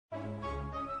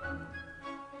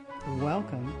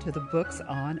Welcome to the Books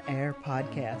on Air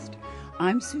podcast.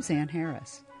 I'm Suzanne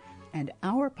Harris, and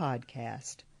our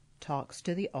podcast talks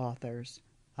to the authors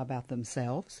about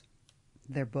themselves,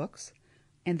 their books,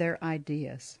 and their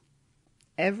ideas.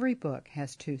 Every book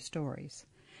has two stories,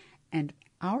 and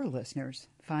our listeners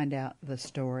find out the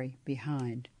story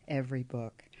behind every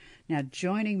book. Now,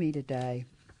 joining me today,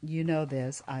 you know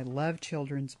this, I love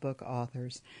children's book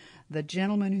authors. The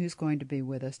gentleman who's going to be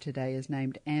with us today is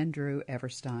named Andrew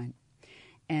Everstine,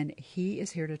 and he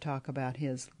is here to talk about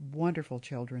his wonderful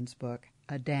children's book,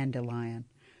 A Dandelion,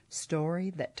 story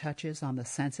that touches on the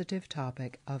sensitive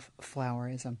topic of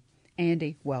Flowerism.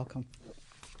 Andy, welcome.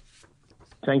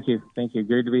 Thank you.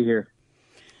 Good to be here.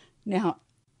 Now,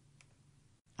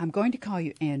 I'm going to call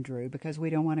you Andrew because we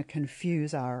don't want to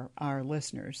confuse our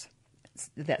listeners.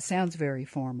 That sounds very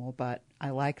formal, but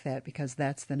I like that because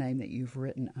that's the name that you've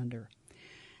written under.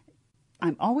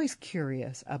 I'm always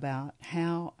curious about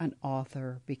how an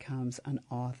author becomes an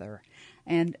author,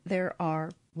 and there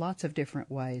are lots of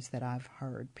different ways that I've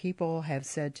heard. People have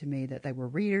said to me that they were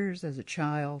readers as a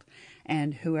child,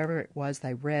 and whoever it was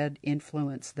they read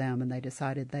influenced them, and they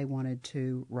decided they wanted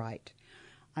to write.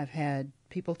 I've had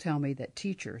people tell me that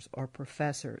teachers or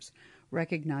professors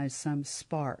recognize some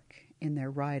spark in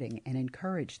their writing and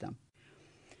encourage them.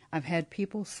 I've had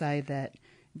people say that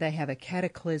they have a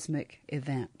cataclysmic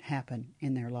event happen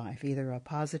in their life, either a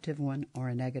positive one or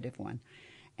a negative one,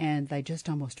 and they just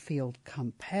almost feel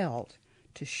compelled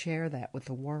to share that with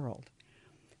the world.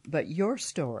 But your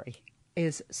story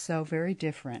is so very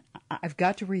different. I've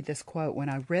got to read this quote. When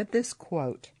I read this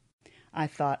quote, I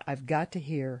thought, I've got to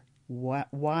hear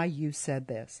why you said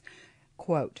this.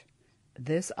 Quote,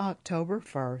 "This October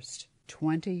 1st,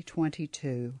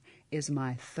 2022 is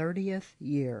my 30th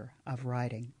year of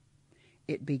writing.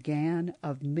 It began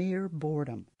of mere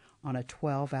boredom on a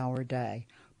 12-hour day,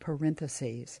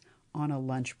 parentheses, on a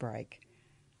lunch break."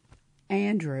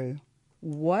 Andrew,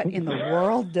 what in the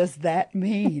world does that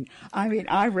mean? I mean,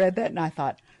 I read that and I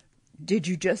thought, did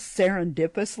you just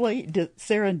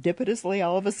serendipitously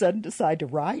all of a sudden decide to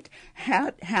write?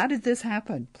 How did this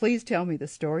happen? Please tell me the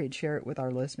story and share it with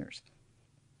our listeners.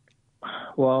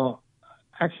 Well,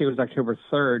 actually, it was October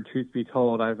 3rd, truth be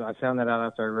told. I found that out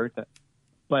after I wrote that.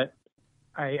 But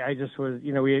I just was,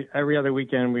 every other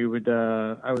weekend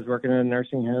I was working in a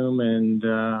nursing home, and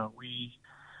we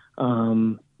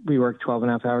worked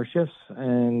 12.5-hour shifts,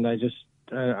 and I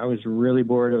was really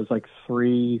bored. It was like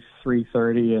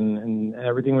 3:30, and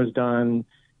everything was done,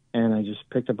 and I just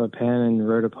picked up a pen and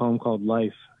wrote a poem called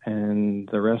Life, and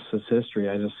the rest is history.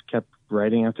 I just kept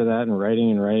writing after that, and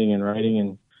writing, and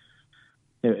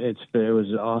it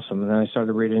was awesome. And then I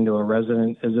started reading to a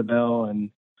resident, Isabel,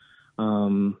 and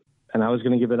I was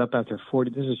going to give it up after 40.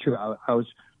 This is true. I was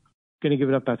going to give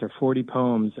it up after 40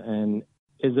 poems, and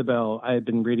Isabel, I had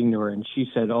been reading to her, and she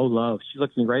said, "Oh, love." She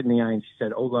looked me right in the eye, and she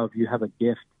said, "Oh, love, you have a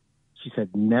gift." She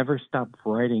said, "Never stop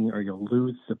writing, or you'll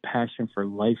lose the passion for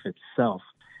life itself."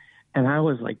 And I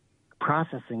was like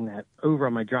processing that over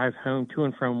on my drive home to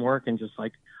and from work, and just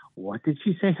like, what did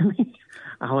she say to me?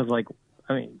 I was like,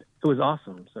 it was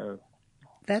awesome. So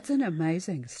that's an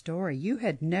amazing story. You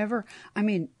had never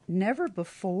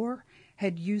before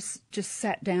had you just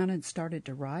sat down and started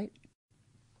to write?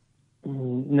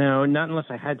 No, not unless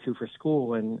I had to for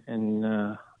school. And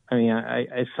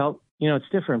I felt, it's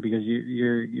different because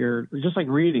you're just like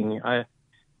reading.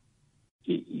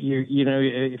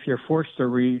 If you're forced to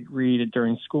read it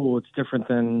during school, it's different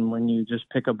than when you just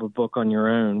pick up a book on your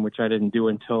own, which I didn't do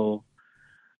until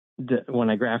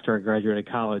after I graduated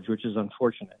college, which is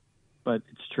unfortunate, but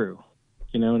it's true.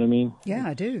 You know what I mean? Yeah,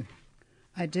 I do.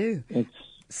 I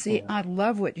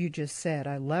love what you just said.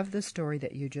 I love the story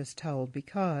that you just told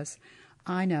because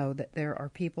I know that there are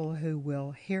people who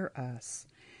will hear us,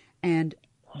 and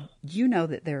you know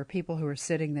that there are people who are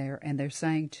sitting there and they're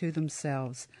saying to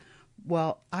themselves,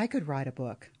 well, I could write a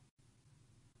book,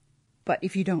 but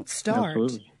if you don't start,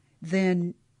 Absolutely.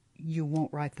 Then you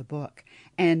won't write the book.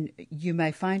 And you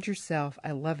may find yourself,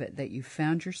 I love it, that you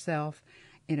found yourself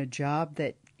in a job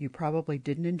that you probably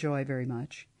didn't enjoy very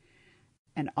much.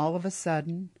 And all of a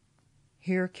sudden,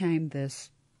 here came this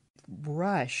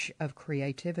rush of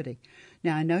creativity.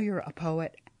 Now, I know you're a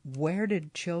poet. Where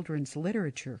did children's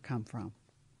literature come from?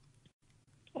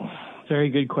 Very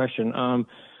good question.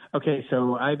 Okay,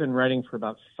 so I've been writing for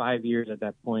about 5 years at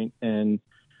that point, and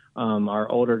our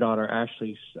older daughter,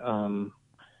 Ashley,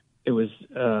 she was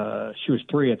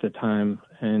 3 at the time,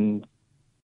 and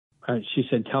she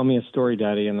said, "Tell me a story,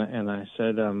 Daddy," and I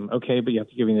said, "Okay, but you have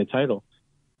to give me the title."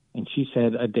 And she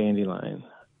said, "A Dandelion,"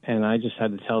 and I just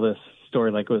had to tell this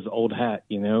story like it was old hat,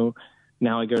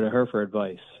 now I go to her for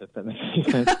advice, if that makes any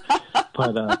sense.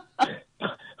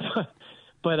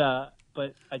 but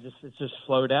it just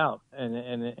flowed out, and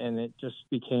it just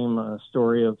became a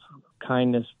story of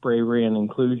kindness, bravery, and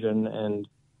inclusion, and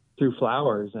through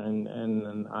flowers,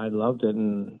 and I loved it,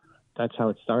 and that's how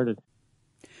it started.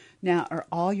 Now, are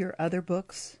all your other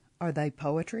books, are they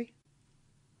poetry?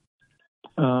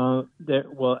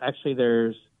 Actually,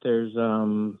 there's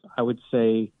I would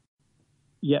say,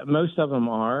 yeah, most of them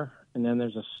are, and then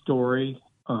there's a story,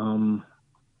 a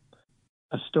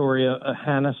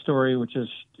Hannah story, which is,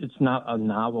 it's not a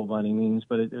novel by any means,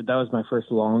 but that was my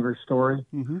first longer story.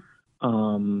 Mm-hmm.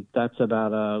 That's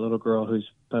about a little girl whose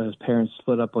parents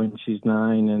split up when she's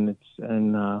 9, and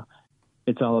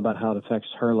it's all about how it affects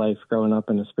her life growing up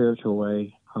in a spiritual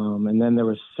way. And then there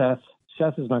was Seth.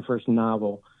 Seth is my first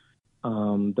novel.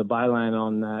 The byline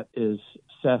on that is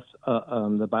Seth.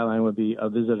 The byline would be A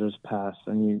Visitor's Pass,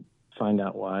 and you find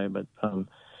out why. But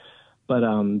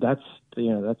that's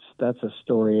a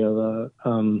story of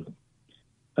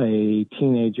a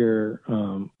teenager.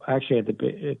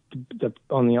 Actually,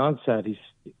 on the onset,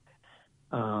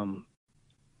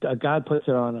 God puts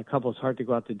it on a couple's heart to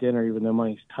go out to dinner, even though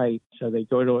money's tight. So they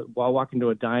while walking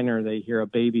to a diner, they hear a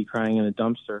baby crying in a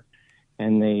dumpster,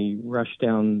 and they rush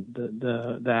down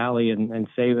the alley and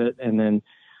save it. And then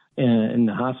in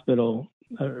the hospital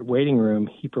waiting room,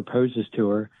 he proposes to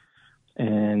her,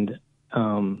 and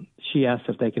she asks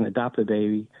if they can adopt the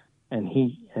baby, and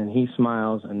he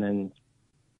smiles. And then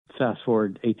fast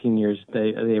forward 18 years,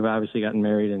 they've obviously gotten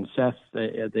married, and Seth,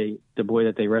 the boy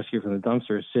that they rescue from the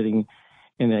dumpster, is sitting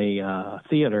in a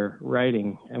theater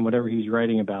writing, and whatever he's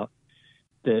writing about,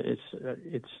 it's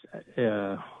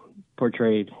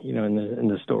portrayed, in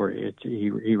the story.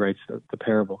 He writes the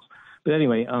parables. But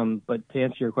anyway, but to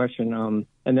answer your question,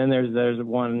 and then there's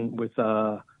one with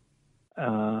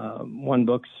one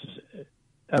book's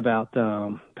about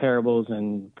parables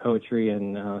and poetry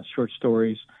and short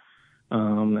stories.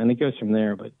 And it goes from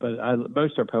there, but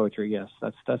most are poetry. Yes,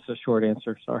 that's a short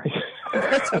answer. Sorry.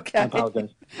 That's okay. I apologize.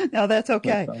 No, that's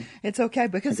okay. It's okay,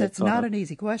 because it's not an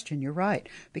easy question. You're right,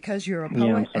 because you're a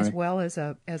poet as well as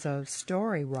a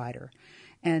story writer,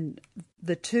 and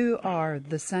the two are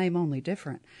the same, only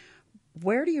different.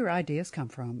 Where do your ideas come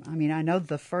from? I mean, I know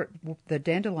the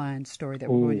dandelion story that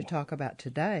we're going to talk about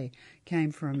today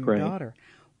came from your daughter,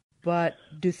 but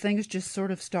do things just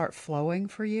sort of start flowing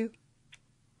for you?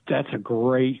 That's a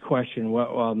great question.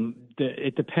 Well,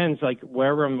 it depends. Like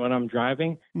when I'm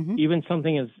driving, mm-hmm. even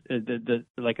something as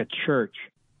like a church.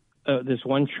 This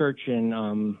one church in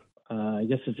I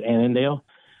guess it's Annandale.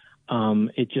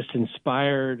 It just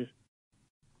inspired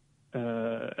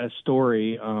a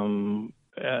story. And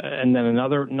then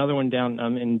another one down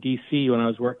in D.C. when I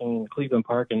was working in Cleveland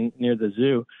Park and near the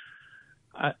zoo.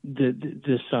 I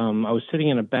was sitting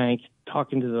in a bank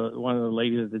talking to one of the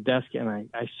ladies at the desk, and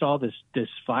I saw this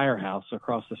firehouse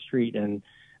across the street, and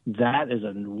that is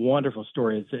a wonderful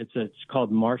story. It's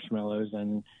called Marshmallows,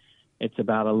 and it's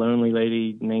about a lonely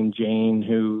lady named Jane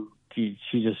who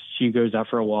she goes out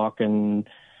for a walk, and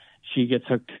she gets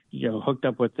hooked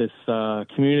up with this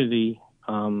community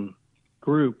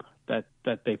group that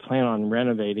they plan on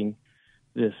renovating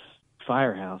this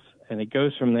firehouse. And it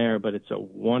goes from there, but it's a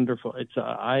wonderful. It's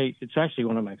actually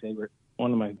one of my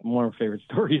more favorite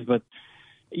stories. But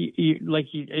you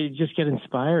just get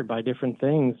inspired by different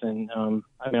things, and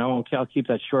I'll keep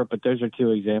that short. But those are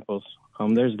two examples.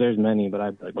 There's many,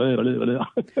 but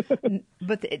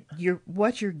But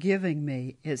what you're giving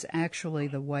me is actually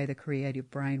the way the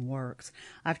creative brain works.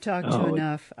 I've talked to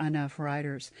enough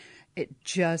writers.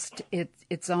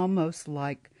 It's almost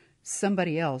like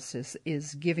somebody else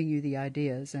is giving you the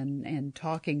ideas and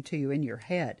talking to you in your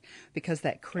head, because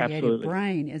that creative Absolutely.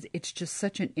 brain it's just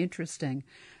such an interesting,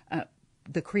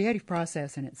 the creative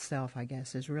process in itself, I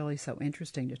guess, is really so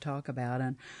interesting to talk about.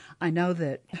 And I know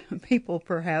that people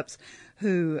perhaps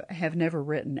who have never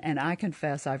written, and I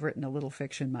confess I've written a little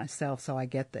fiction myself, so I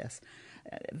get this.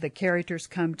 The characters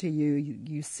come to you,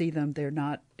 you see them, they're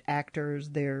not actors,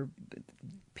 they're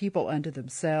people unto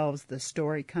themselves. The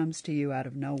story comes to you out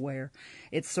of nowhere.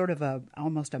 It's sort of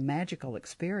almost a magical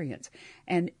experience.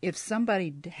 And if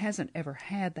somebody hasn't ever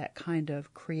had that kind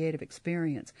of creative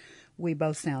experience, we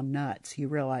both sound nuts. You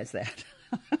realize that?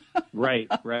 Right.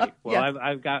 Well, yeah.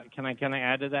 I've got. Can I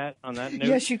add to that on that note?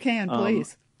 Yes, you can,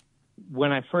 please.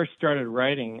 When I first started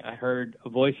writing, I heard a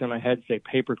voice in my head say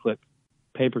paperclip,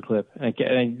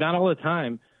 and not all the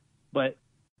time, but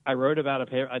I wrote about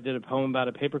I did a poem about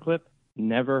a paperclip.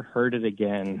 Never heard it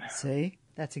again. See,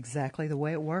 that's exactly the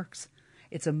way it works.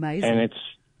 It's amazing. And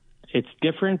it's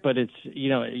different, but it's,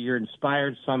 you're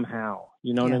inspired somehow.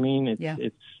 You know what I mean?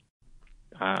 It's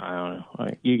I don't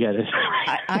know. You get it.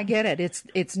 I get it.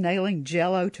 It's nailing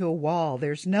Jell-O to a wall.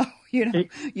 There's no, you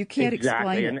can't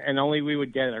exactly. explain it. And only we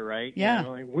would get it, right? Yeah.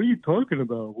 Like, what are you talking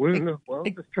about? Well,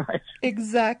 let's try it.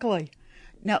 Exactly.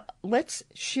 Now, let's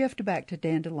shift back to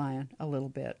Dandelion a little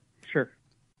bit. Sure.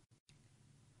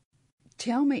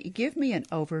 Give me an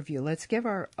overview. Let's give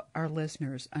our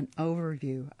listeners an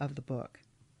overview of the book.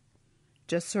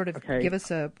 Just sort of give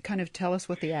us tell us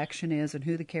what the action is and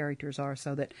who the characters are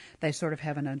so that they sort of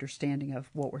have an understanding of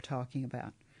what we're talking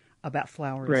about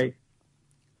flowerism. Right.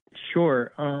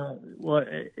 Sure.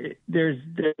 There's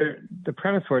the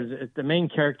premise for it is the main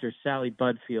character is Sally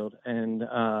Budfield, and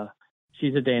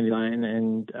she's a dandelion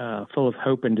and full of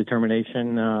hope and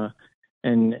determination.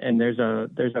 And there's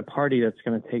a party that's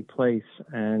going to take place,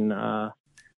 and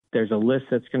there's a list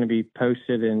that's going to be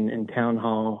posted in town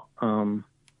hall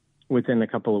within a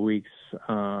couple of weeks,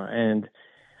 and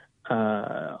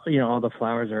all the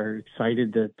flowers are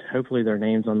excited that hopefully their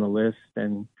name's on the list,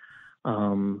 and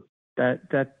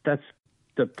that's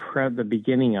the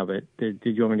beginning of it. Did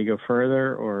you want me to go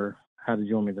further, or how did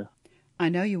you want me to? I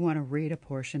know you want to read a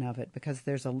portion of it because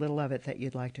there's a little of it that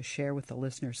you'd like to share with the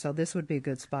listeners, so this would be a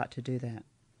good spot to do that.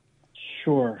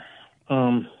 Sure.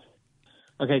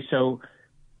 Okay, so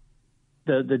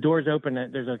the doors open.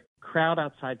 There's a crowd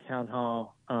outside town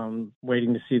hall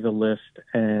waiting to see the list,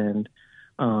 and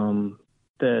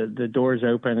the doors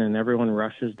open and everyone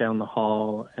rushes down the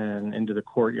hall and into the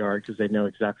courtyard because they know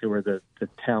exactly where the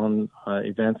town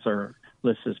events or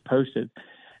list is posted.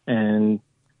 And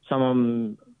some of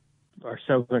them are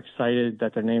so excited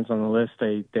that their name's on the list,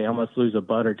 they almost lose a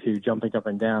butt or two jumping up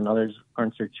and down. Others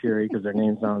aren't so cheery because their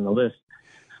name's not on the list.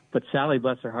 But Sally,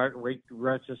 bless her heart,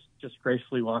 just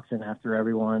gracefully walks in after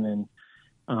everyone, and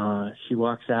she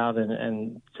walks out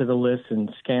and to the list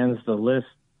and scans the list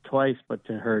twice, but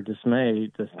to her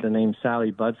dismay, the name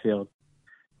Sally Budfield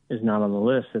is not on the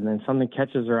list. And then something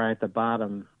catches her eye at the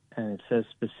bottom, and it says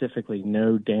specifically,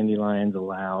 "No dandelions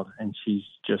allowed," and she's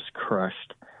just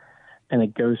crushed. And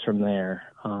it goes from there.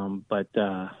 But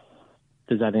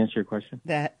does that answer your question?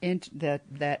 That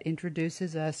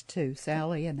introduces us to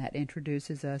Sally, and that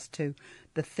introduces us to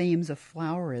the themes of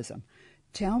flowerism.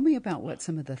 Tell me about what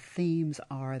some of the themes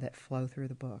are that flow through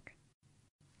the book.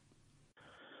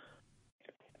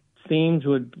 Themes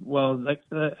at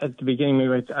the beginning,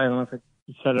 maybe I don't know if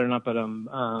you said it or not, but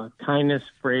kindness,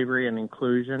 bravery, and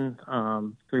inclusion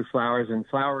through flowers. And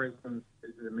flowerism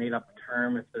is a made-up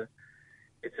term.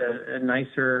 It's a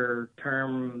nicer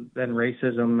term than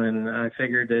racism, and I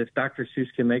figured if Dr. Seuss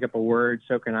can make up a word,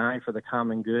 so can I, for the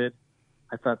common good.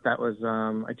 I thought that was,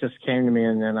 it just came to me,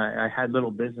 and then I had little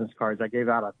business cards. I gave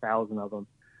out 1,000 of them,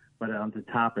 but on the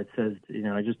top it says,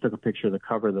 I just took a picture of the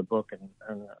cover of the book,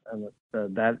 and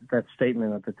that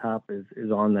statement at the top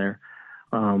is on there.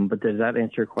 But does that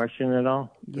answer your question at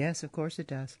all? Yes, of course it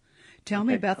does. Tell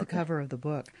me about the cover of the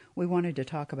book. We wanted to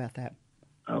talk about that.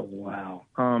 Oh, wow.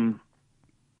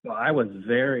 Well, I was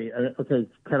very okay.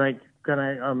 Can I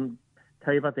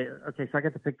tell you about so I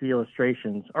got to pick the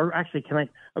illustrations, or actually,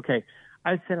 Okay,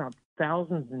 I sent out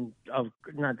thousands of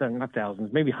not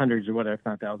thousands, maybe hundreds or whatever, if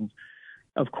not thousands,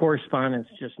 of correspondence.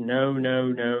 Just no.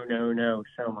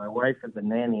 So my wife is a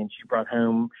nanny, and she brought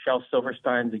home Shel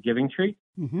Silverstein's A Giving Tree,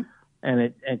 mm-hmm. and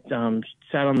it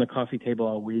sat on the coffee table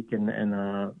all week, and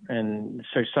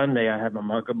so Sunday I had my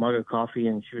mug of coffee,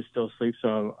 and she was still asleep,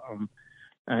 so.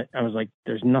 I was like,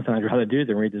 there's nothing I'd rather do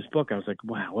than read this book. I was like,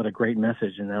 wow, what a great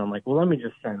message. And then I'm like, well, let me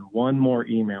just send one more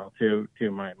email to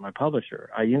my publisher,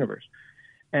 iUniverse.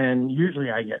 And usually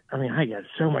I get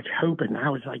so much hope. And I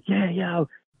was like, yeah.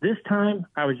 This time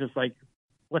I was just like,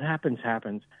 what happens.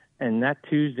 And that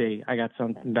Tuesday I got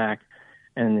something back,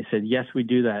 and they said, yes, we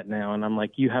do that now. And I'm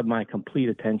like, you have my complete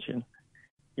attention,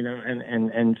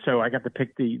 and so I got to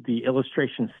pick the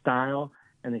illustration style.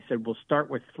 And they said, we'll start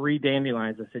with 3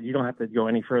 dandelions. I said, you don't have to go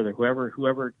any further.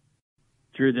 Whoever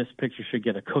drew this picture should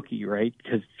get a cookie, right?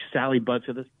 Because Sally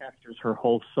Budfield, this captures her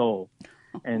whole soul.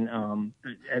 And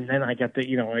then I got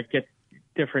I get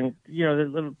different, the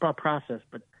little process.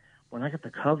 But when I got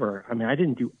the cover, I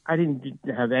didn't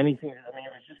have anything. It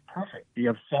was just perfect. You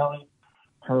have Sally,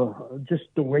 just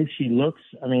the way she looks.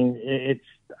 I don't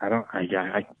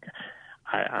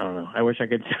know. I wish I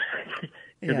could.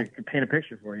 To paint a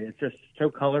picture for you. It's just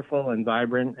so colorful and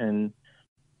vibrant, and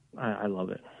I love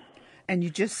it. And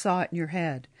you just saw it in your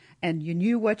head, and you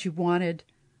knew what you wanted,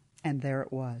 and there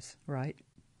it was, right?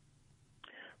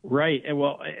 Right. And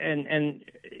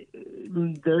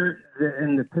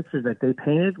the pictures that they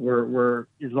painted were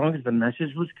as long as the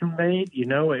message was conveyed,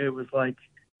 it was like,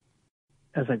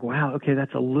 I was like, wow, okay,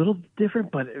 that's a little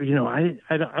different, but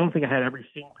I don't think I had every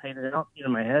scene painted out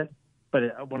in my head.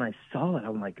 But when I saw it,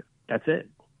 I'm like, that's it.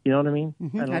 You know what I mean?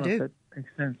 Mm-hmm, I don't know do. if that makes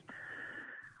sense.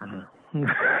 I don't know.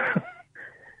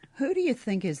 Who do you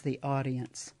think is the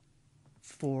audience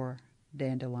for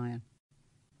Dandelion,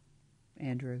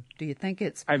 Andrew? Do you think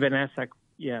it's... I've been asked that.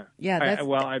 Yeah. Yeah, that's...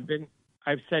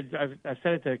 I've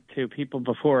said it to people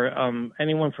before.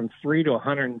 Anyone from 3 to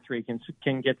 103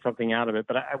 can get something out of it,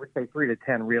 but I would say 3 to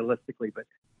 10 realistically.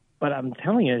 But I'm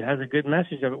telling you, it has a good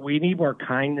message of it. We need more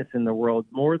kindness in the world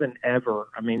more than ever.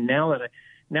 I mean, now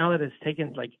that it's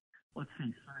taken, like, let's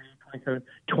see,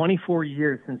 24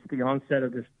 years since the onset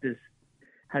of this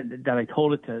that I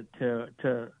told it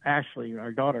to Ashley,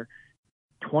 our daughter.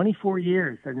 24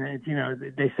 years, and it's, you know,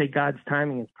 they say God's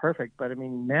timing is perfect, but I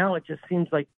mean, now it just seems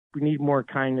like we need more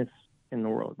kindness in the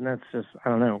world, and that's just, I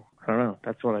don't know.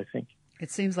 That's what I think.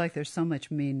 It seems like there's so much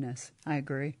meanness. I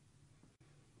agree.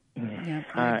 Yeah,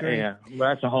 I agree. Yeah, well,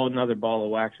 that's a whole nother ball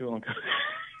of wax.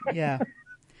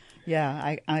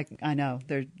 Yeah, I know.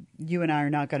 You and I are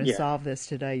not going to solve this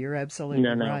today. You're absolutely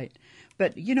right.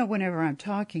 But you know, whenever I'm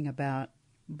talking about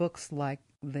books like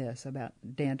this, about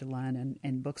Dandelion,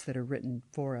 and books that are written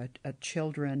for a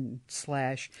children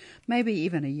 / maybe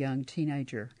even a young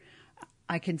teenager,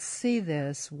 I can see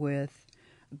this with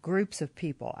groups of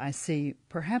people. I see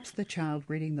perhaps the child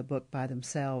reading the book by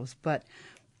themselves, but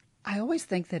I always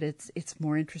think that it's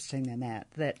more interesting than that.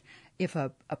 That if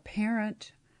a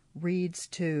parent reads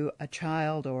to a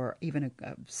child, or even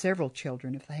several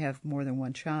children, if they have more than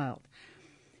one child,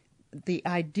 the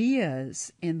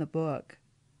ideas in the book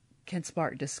can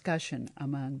spark discussion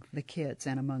among the kids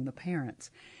and among the parents.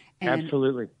 And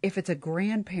absolutely. If it's a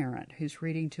grandparent who's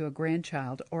reading to a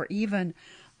grandchild, or even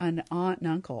an aunt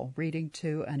and uncle reading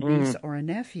to a niece or a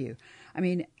nephew, I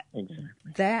mean, exactly.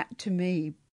 That to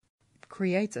me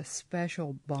creates a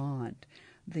special bond.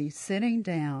 The sitting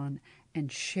down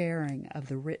and sharing of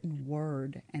the written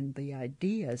word and the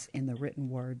ideas in the written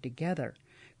word together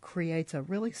creates a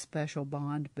really special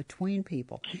bond between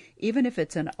people, even if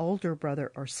it's an older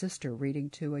brother or sister reading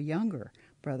to a younger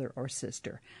brother or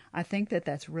sister. I think that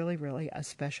that's really, really a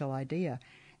special idea.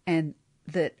 And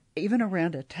that even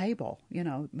around a table, you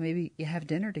know, maybe you have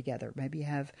dinner together, maybe you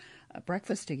have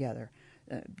breakfast together,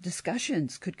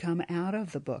 discussions could come out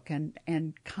of the book,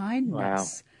 and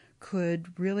kindness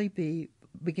could really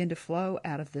begin to flow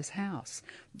out of this house,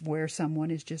 where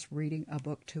someone is just reading a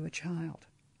book to a child.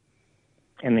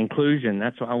 And inclusion,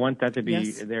 that's what I want that to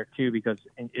be there too, because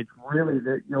it's really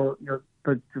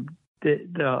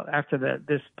after that,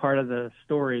 this part of the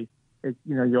story,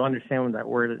 you'll understand what that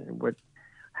word,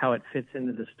 how it fits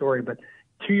into the story. But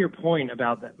to your point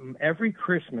about that, every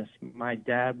Christmas, my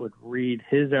dad would read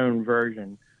his own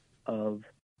version of,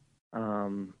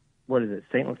 what is it?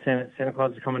 Santa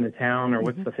Claus is Coming to Town, or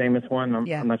what's the famous one?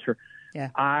 I'm not sure. Yeah.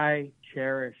 I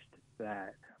cherished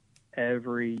that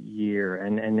every year,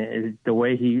 and the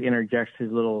way he interjects his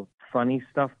little funny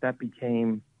stuff, that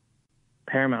became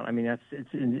paramount. I mean, it's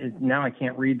now I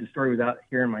can't read the story without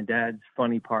hearing my dad's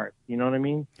funny part. You know what I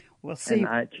mean? Well, see,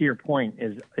 and to your point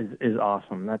is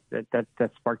awesome. That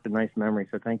sparked a nice memory.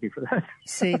 So thank you for that.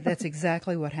 See, that's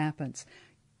exactly what happens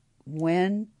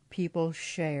when people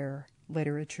share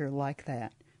literature like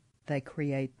that. They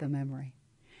create the memory,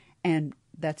 and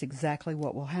that's exactly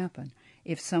what will happen.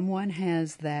 If someone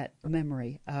has that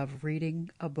memory of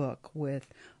reading a book with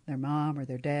their mom or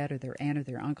their dad or their aunt or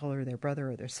their uncle or their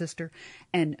brother or their sister,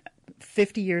 and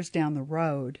 50 years down the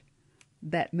road,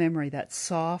 that memory, that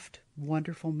soft,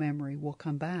 wonderful memory, will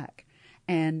come back.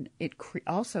 And it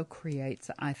also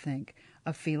creates, I think,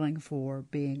 a feeling for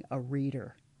being a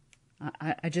reader.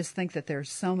 I just think that there are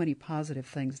so many positive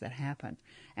things that happen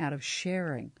out of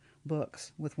sharing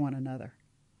books with one another.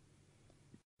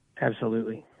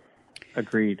 Absolutely.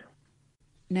 Agreed.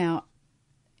 Now,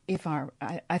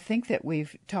 I think that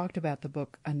we've talked about the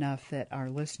book enough that our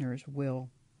listeners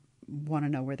will want to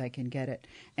know where they can get it.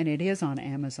 And it is on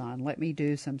Amazon. Let me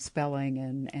do some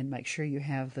spelling and make sure you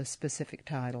have the specific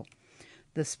title.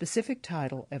 The specific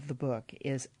title of the book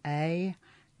is A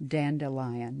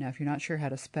Dandelion. Now, if you're not sure how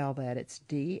to spell that, it's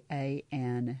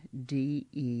DANDELION.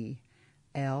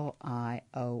 And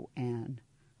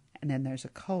then there's a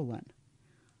colon.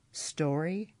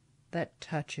 Story that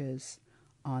touches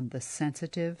on the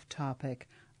sensitive topic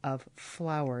of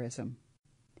Flowerism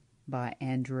by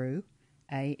Andrew,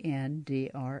 Andrew,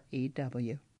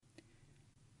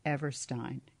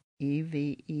 Everstine,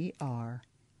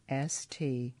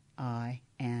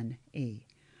 Everstine.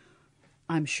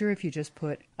 I'm sure if you just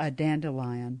put A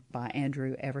Dandelion by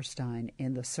Andrew Everstine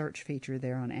in the search feature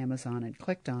there on Amazon and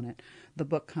clicked on it, the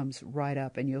book comes right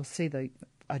up, and you'll see the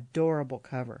adorable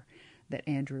cover. that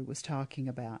Andrew was talking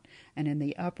about. And in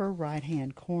the upper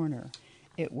right-hand corner,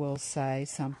 it will say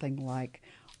something like,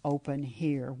 open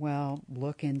here. Well,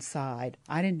 look inside.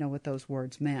 I didn't know what those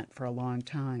words meant for a long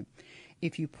time.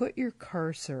 If you put your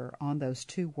cursor on those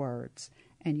two words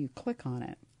and you click on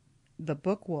it, the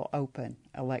book will open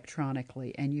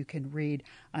electronically, and you can read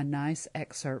a nice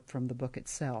excerpt from the book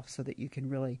itself so that you can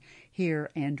really hear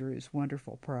Andrew's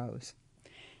wonderful prose.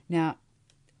 Now,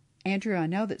 Andrew, I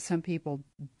know that some people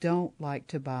don't like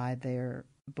to buy their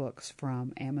books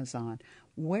from Amazon.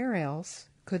 Where else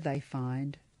could they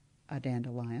find A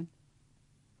Dandelion?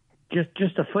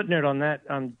 Just a footnote on that,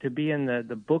 to be in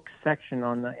the book section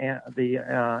on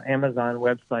the Amazon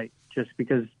website, just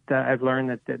because I've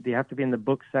learned that you have to be in the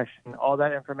book section. All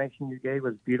that information you gave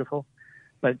was beautiful,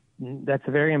 but that's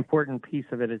a very important piece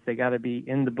of it, is they got to be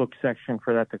in the book section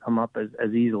for that to come up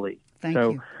as easily. Thank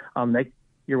you.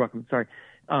 You're welcome. Sorry.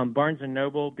 Barnes &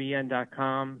 Noble,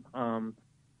 BN.com,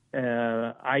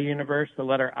 iUniverse, the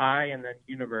letter I, and then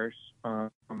universe,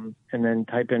 and then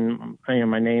type in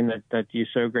my name that you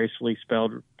so gracefully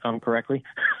spelled correctly.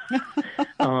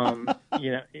 Where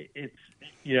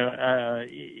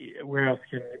else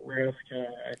can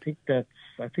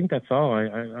I think that's all.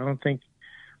 I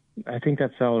think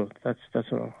that's all.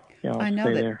 That's all. Yeah, I know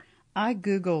say that there. I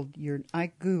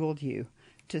Googled you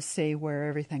to see where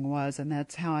everything was, and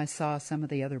that's how I saw some of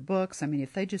the other books. I mean,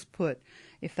 if they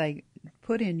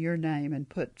put in your name and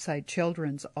put, say,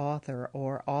 children's author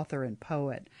or author and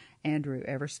poet Andrew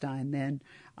Everstine, then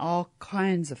all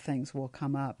kinds of things will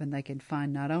come up, and they can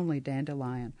find not only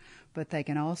Dandelion, but they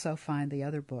can also find the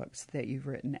other books that you've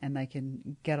written, and they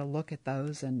can get a look at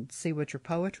those and see what your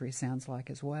poetry sounds like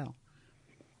as well.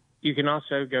 You can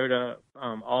also go to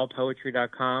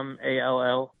allpoetry.com,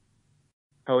 ALL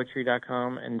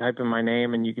poetry.com, and type in my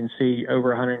name, and you can see over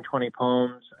 120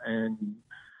 poems and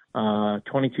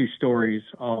 22 stories,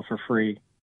 all for free.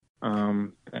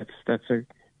 That's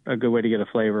a good way to get a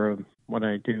flavor of what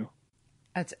I do.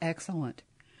 That's excellent.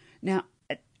 Now,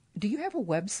 do you have a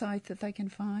website that they can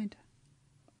find?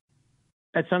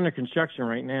 That's under construction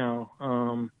right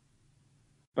now,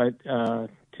 but to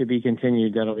be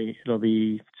continued. It'll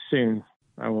be soon.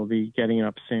 I will be getting it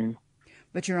up soon.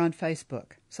 But you're on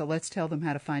Facebook, so let's tell them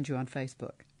how to find you on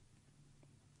Facebook.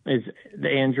 It's the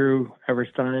Andrew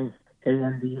Everstine,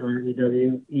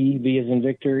 ANDREW, EV as in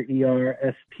Victor,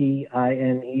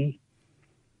 ERSTINE,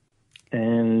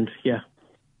 and yeah.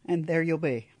 And there you'll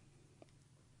be.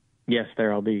 Yes,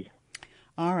 there I'll be.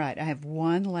 All right, I have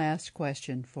one last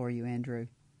question for you, Andrew.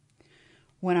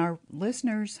 When our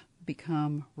listeners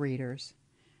become readers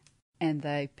and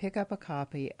they pick up a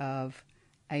copy of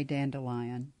A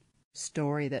Dandelion,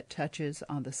 story that touches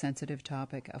on the sensitive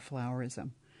topic of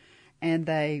flowerism, and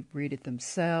they read it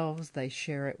themselves, they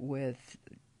share it with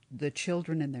the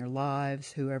children in their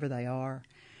lives, whoever they are,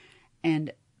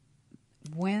 and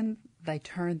when they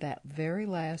turn that very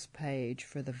last page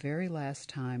for the very last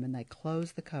time and they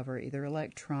close the cover, either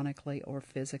electronically or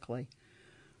physically,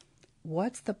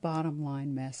 what's the bottom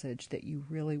line message that you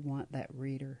really want that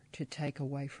reader to take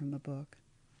away from the book?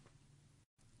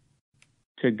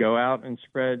 To go out and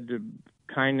spread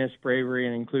kindness, bravery,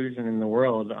 and inclusion in the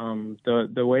world.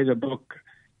 The way the book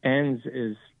ends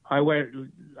is I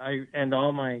end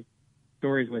all my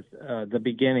stories with the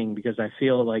beginning, because I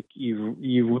feel like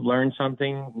you've learned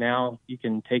something. Now you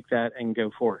can take that and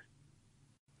go forth.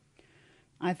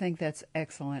 I think that's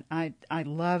excellent. I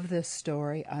love this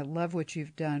story. I love what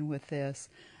you've done with this.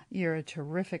 You're a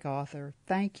terrific author.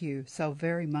 Thank you so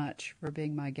very much for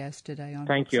being my guest today on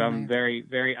Thank Books you. on I'm Air. very,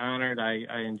 very honored.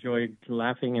 I enjoyed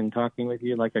laughing and talking with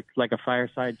you like a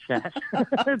fireside chat.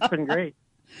 It's been great.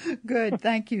 Good.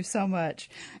 Thank you so much.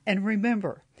 And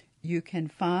remember, you can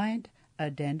find A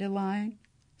Dandelion,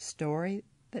 story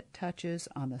that touches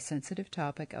on the sensitive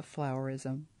topic of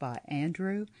flowerism by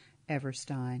Andrew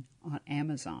Everstine on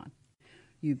Amazon.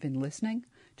 You've been listening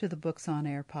to the Books on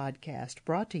Air podcast,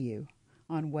 brought to you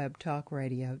on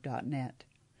webtalkradio.net.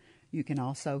 You can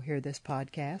also hear this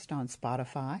podcast on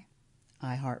Spotify,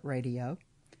 iHeartRadio,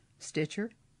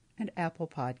 Stitcher, and Apple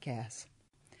Podcasts.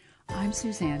 I'm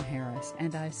Suzanne Harris,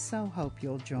 and I so hope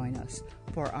you'll join us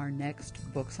for our next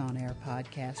Books on Air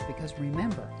podcast, because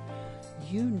remember,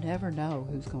 you never know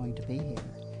who's going to be here,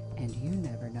 and you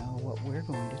never know what we're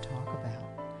going to talk about.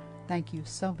 Thank you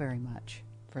so very much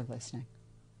for listening.